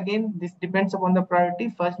fill again. This depends upon the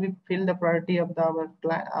priority. First, we fill the priority of our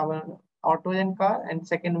auto and car, and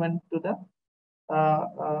second one to the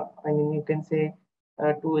I mean, you can say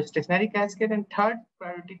to a stationary cascade, and third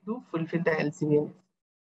priority to fulfill the LCV.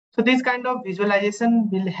 So this kind of visualization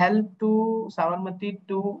will help to Sabarmati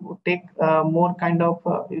to take more kind of,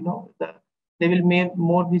 they will make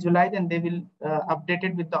more visualize, and they will update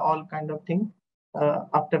it with the all kind of thing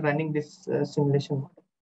after running this simulation model.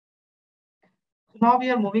 So now we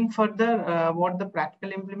are moving further what the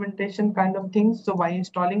practical implementation kind of things. So by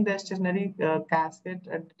installing the stationary cascade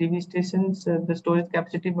at DV stations, the storage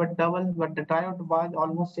capacity was double, but the diode was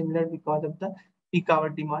almost similar because of the peak hour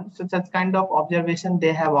demand. So such kind of observation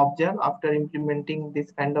they have observed after implementing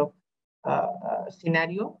this kind of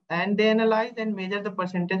scenario, and they analyze and measure the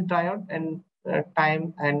percentage diode and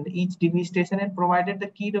time and each DV station, and provided the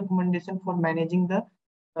key recommendation for managing the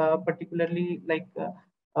particularly like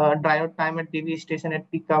diode time at DV station at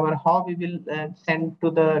peak hour, how we will send to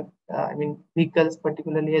the vehicles,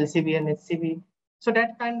 particularly LCV and SCV. So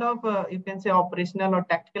that kind of you can say operational or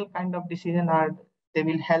tactical kind of decision are, they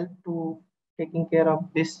will help to taking care of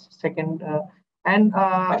this second and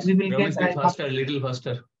we will get faster, a little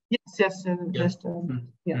faster. Yes, just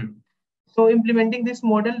yeah. So implementing this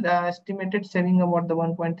model, estimated saving about the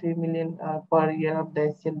 1.3 million per year of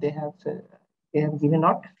the SCL they have given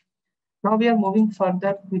out. Now we are moving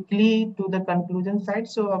further quickly to the conclusion side.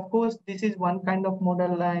 So of course, this is one kind of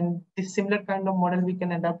model, and this similar kind of model we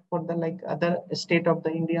can adapt for the like other state of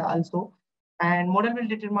the India also. And model will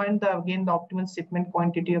determine the again the optimal shipment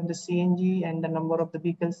quantity of the CNG and the number of the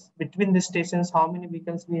vehicles between the stations, how many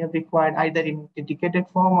vehicles we have required either in dedicated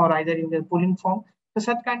form or either in the pooling form. So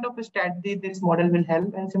such kind of a strategy this model will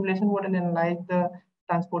help, and simulation model analyze the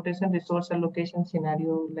transportation resource allocation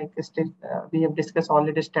scenario, like we have discussed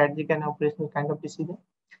already, strategic and operational kind of decision.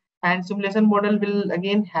 And simulation model will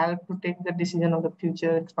again help to take the decision of the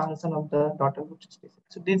future expansion of the daughter booster station.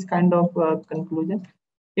 So this kind of conclusion.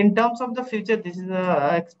 In terms of the future, this is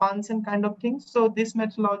a expansion kind of thing. So this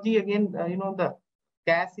methodology again, the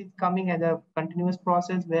gas is coming as a continuous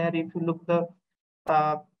process where if you look the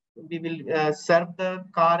we will serve the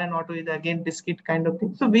car and auto is again discrete kind of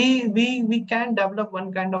thing. So we can develop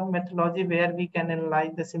one kind of methodology where we can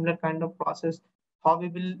analyze the similar kind of process, how we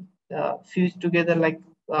will fuse together, like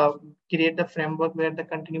create the framework where the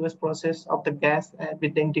continuous process of the gas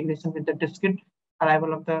with the integration with the discrete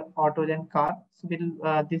arrival of the auto and car. So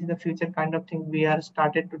this is the future kind of thing we are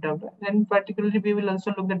started to develop, and particularly we will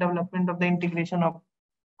also look the development of the integration of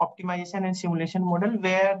optimization and simulation model,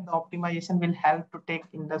 where the optimization will help to take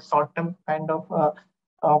in the short-term kind of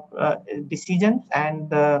decisions, and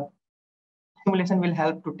the simulation will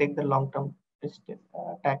help to take the long-term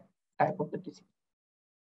type of the decision.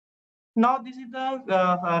 Now this is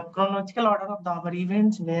the chronological order of our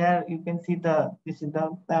events, where you can see this is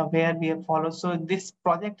the where we have followed. So this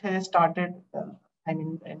project has started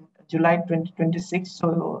in July 2026.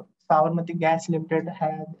 So Sabarmati Gas Limited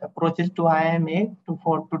has approached to IMA to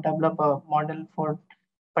develop a model for,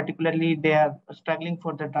 particularly they are struggling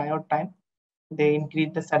for the diode time. They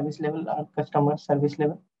increase the service level, customer service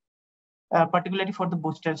level. Particularly for the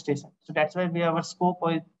booster station. So that's why our scope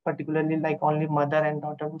is particularly like only mother and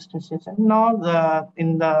daughter booster station. Now,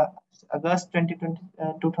 in the August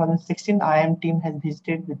 2016, IM team has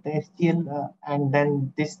visited with the STL, and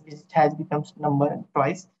then this visit has become number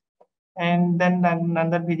twice. And then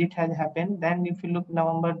another visit has happened. Then if you look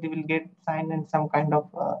November, they will get signed and some kind of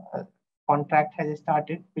contract has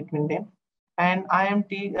started between them. And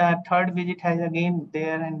IMT third visit has again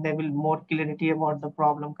there, and they will more clarity about the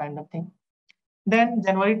problem kind of thing. Then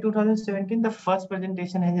January 2017, the first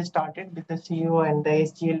presentation has started with the CEO and the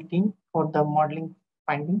SGL team for the modeling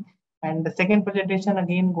finding. And the second presentation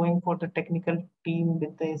again going for the technical team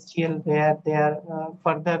with the SGL, where they are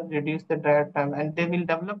further reduce the drive time, and they will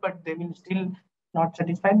develop, but they will still not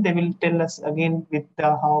satisfied, they will tell us again with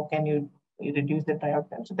how can you reduce the dry out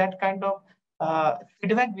time. So that kind of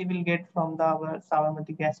feedback we will get from our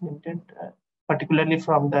Sabarmati Gas Limited, particularly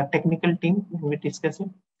from the technical team when we discuss it.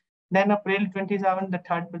 Then April 27, the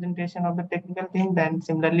third presentation of the technical team. Then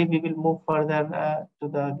similarly, we will move further to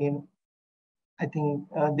the again. I think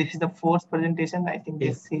this is the fourth presentation. I think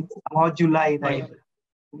this is somehow July, right?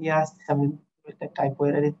 Yes, some typo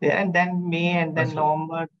error is there. And then May and then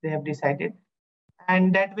November, they have decided.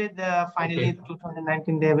 And that way, finally,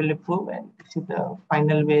 2019, they will approve. And this is the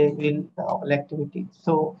final way will all activity.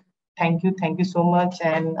 So thank you so much.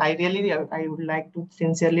 And I would like to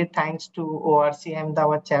sincerely thanks to ORC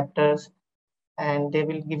Ahmedabad chapters, and they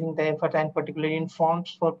will giving the effort and particularly in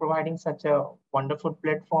forms for providing such a wonderful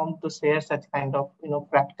platform to share such kind of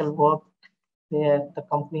practical work where the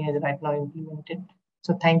company has right now implemented.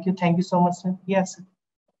 So thank you so much, sir. Yes.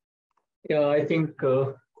 Yeah, I think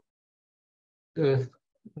Beth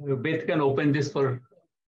can open this for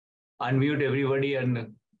unmute everybody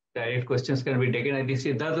and direct questions can be taken. I think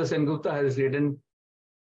Siddhartha Sengupta has written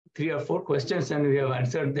 3 or 4 questions and we have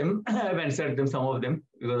answered them. I have answered them, some of them,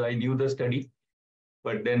 because I knew the study.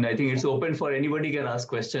 But then I think it's open for anybody can ask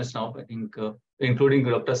questions now, I think, including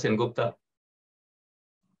Dr. Sengupta.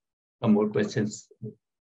 Some more questions.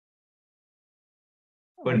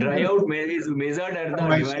 But dry out is measured at the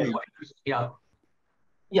demand. Yeah.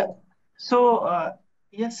 Yeah. So,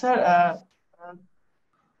 yes, sir.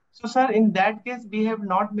 So, sir, in that case, we have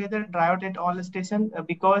not measured dry out at all stations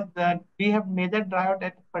because we have measured dry out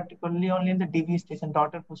at particularly only in the DV station,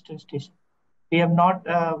 daughter booster station. We have not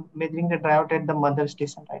measuring the dry out at the mother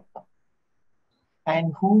station right now.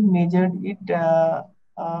 And who measured it?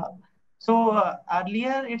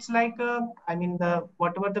 Earlier, it's like I mean,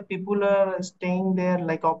 whatever the people are staying there,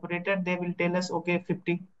 like operator, they will tell us, okay,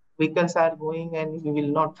 50 vehicles are going, and we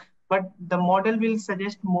will not. But the model will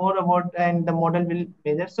suggest more about, and the model will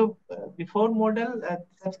measure. So before model,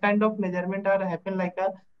 such kind of measurement are happen like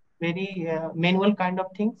a very manual kind of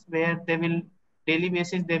things where they will daily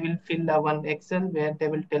basis they will fill one Excel where they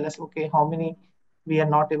will tell us, okay, how many we are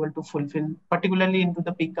not able to fulfill, particularly into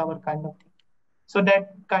the peak hour kind of thing. So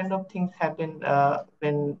that kind of things happen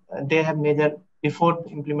when they have measured before the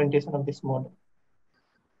implementation of this model.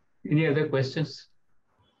 Any other questions?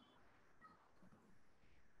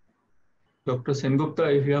 Dr.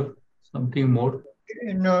 Sengupta, if you have something more.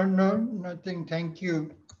 No, nothing. Thank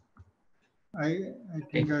you. I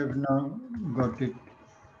think I've now got it.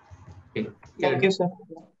 Okay. Thank you, sir.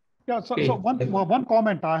 Yeah, so one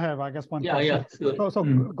comment I have, I guess one question. Yeah, sure. So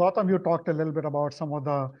Gautam, you talked a little bit about some of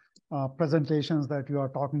the presentations that you are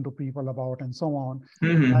talking to people about and so on.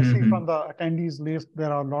 I see from the attendees list,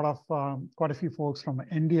 there are a lot of, quite a few folks from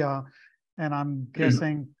India, and I'm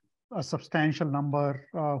guessing a substantial number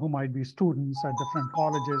who might be students at different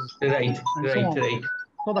colleges. Right.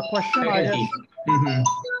 So the question I have,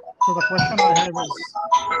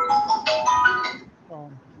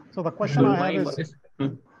 so the question I have is,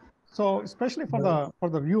 so especially for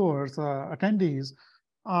the viewers, attendees,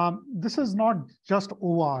 this is not just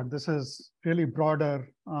OR. This is really broader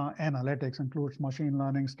analytics, includes machine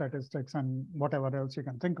learning, statistics, and whatever else you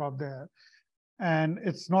can think of there. And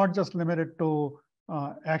it's not just limited to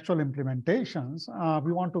actual implementations.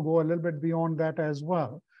 We want to go a little bit beyond that as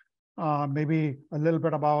well. Maybe a little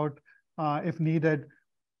bit about, if needed,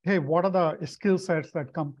 hey, what are the skill sets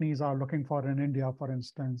that companies are looking for in India, for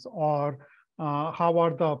instance, or how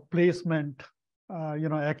are the placement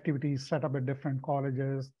activities set up at different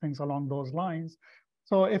colleges, things along those lines.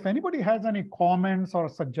 So if anybody has any comments or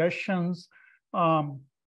suggestions on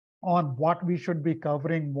what we should be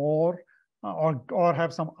covering more, or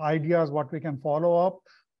have some ideas what we can follow up,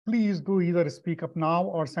 please do either speak up now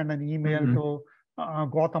or send an email to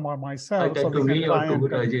Gautam or myself, so we can try and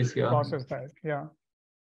process that. Yeah.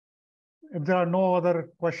 If there are no other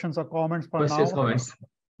questions or comments for now.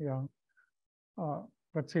 Yeah.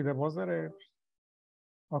 Let's see, was there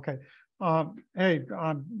a... Okay. Hey,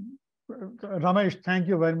 Ramesh, thank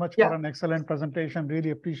you very much for an excellent presentation.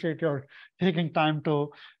 Really appreciate your taking time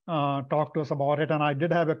to talk to us about it. And I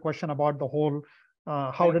did have a question about the whole,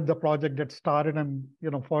 how did the project get started? And,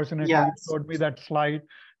 fortunately, you showed me that slide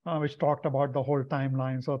which talked about the whole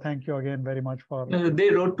timeline. So thank you again very much for... They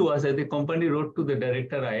wrote to us, the company wrote to the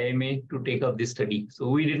director IMA to take up this study. So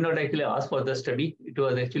we did not actually ask for the study. It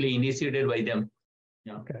was actually initiated by them.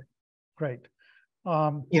 Yeah. Okay, great.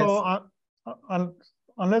 So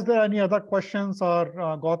unless there are any other questions, or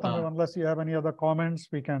Gautam, unless you have any other comments,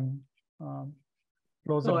 we can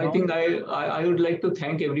close it down. I think I would like to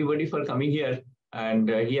thank everybody for coming here and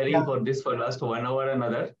hearing for this for last 1 hour or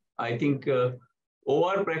another. I think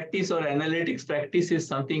OR practice or analytics practice is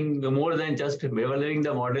something more than just evaluating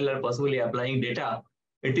the model or possibly applying data.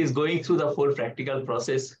 It is going through the full practical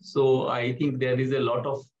process. So I think there is a lot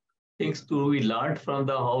of things to be learned from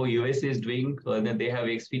the how US is doing, that they have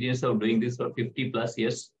experience of doing this for 50 plus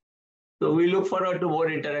years. So we look forward to more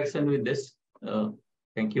interaction with this.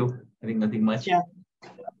 Thank you. I think nothing much. Yeah.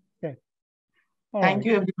 Okay. Thank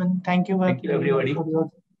you, everyone. Thank you, everybody, for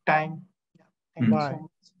your time. Thank you so much.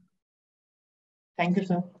 Thank you,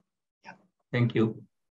 sir. Thank you.